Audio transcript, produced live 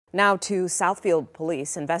Now to Southfield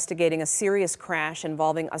police investigating a serious crash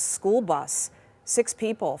involving a school bus. 6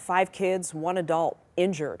 people, 5 kids, 1 adult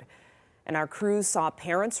injured. And our crews saw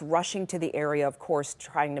parents rushing to the area, of course,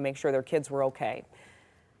 trying to make sure their kids were okay.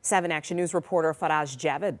 7 Action News reporter Faraz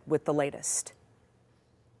Javid with the latest.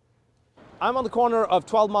 I'm on the corner of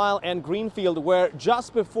 12 Mile and Greenfield, where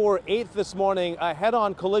just before 8 this morning, a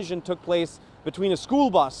head-on collision took place between a school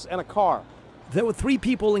bus and a car. There were 3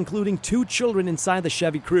 people, including 2 children, inside the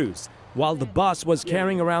Chevy Cruze, while the bus was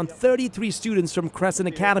carrying around 33 students from Crescent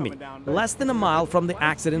Academy, less than a mile from the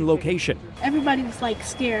accident location. Everybody was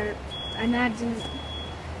scared, and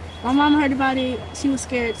my mom heard about it, she was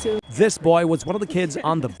scared too. This boy was one of the kids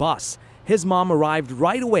on the bus. His mom arrived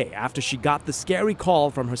right away after she got the scary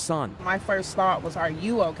call from her son. My first thought was, are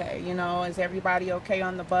you okay? You know, is everybody okay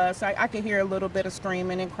on the bus? I could hear a little bit of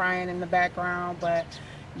screaming and crying in the background, but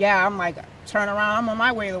yeah, I'm like, turn around, I'm on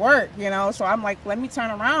my way to work, you know? So I'm like, let me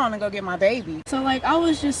turn around and go get my baby. So I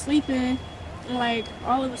was just sleeping, and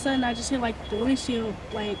all of a sudden I just hear the windshield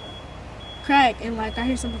crack, and I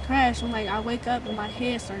hear something crash, and I wake up and my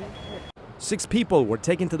head started to hurt. 6 people were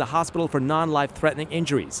taken to the hospital for non-life-threatening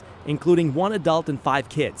injuries, including 1 adult and 5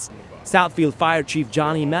 kids. Southfield Fire Chief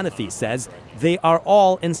Johnny Menifee says they are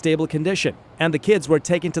all in stable condition, and the kids were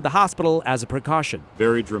taken to the hospital as a precaution.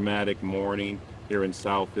 Very dramatic morning here in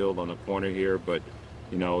Southfield on the corner here, but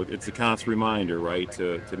you know, it's a constant reminder, right,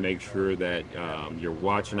 to make sure that you're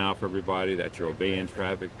watching out for everybody, that you're obeying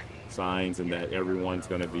traffic signs, and that everyone's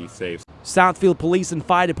going to be safe. Southfield police and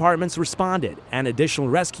fire departments responded, and additional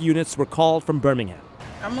rescue units were called from Birmingham.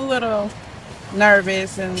 I'm a little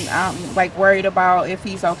nervous, and I'm worried about if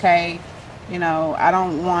he's okay. You know, I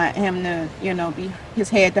don't want him to, be his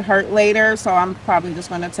head to hurt later, so I'm probably just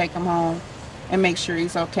going to take him home and make sure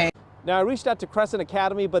he's okay. Now, I reached out to Crescent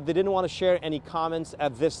Academy, but they didn't want to share any comments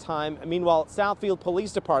at this time. Meanwhile, Southfield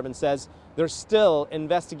Police Department says they're still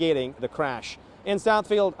investigating the crash. In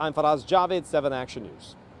Southfield, I'm Faraz Javid, 7 Action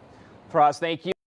News. Faraz, thank you.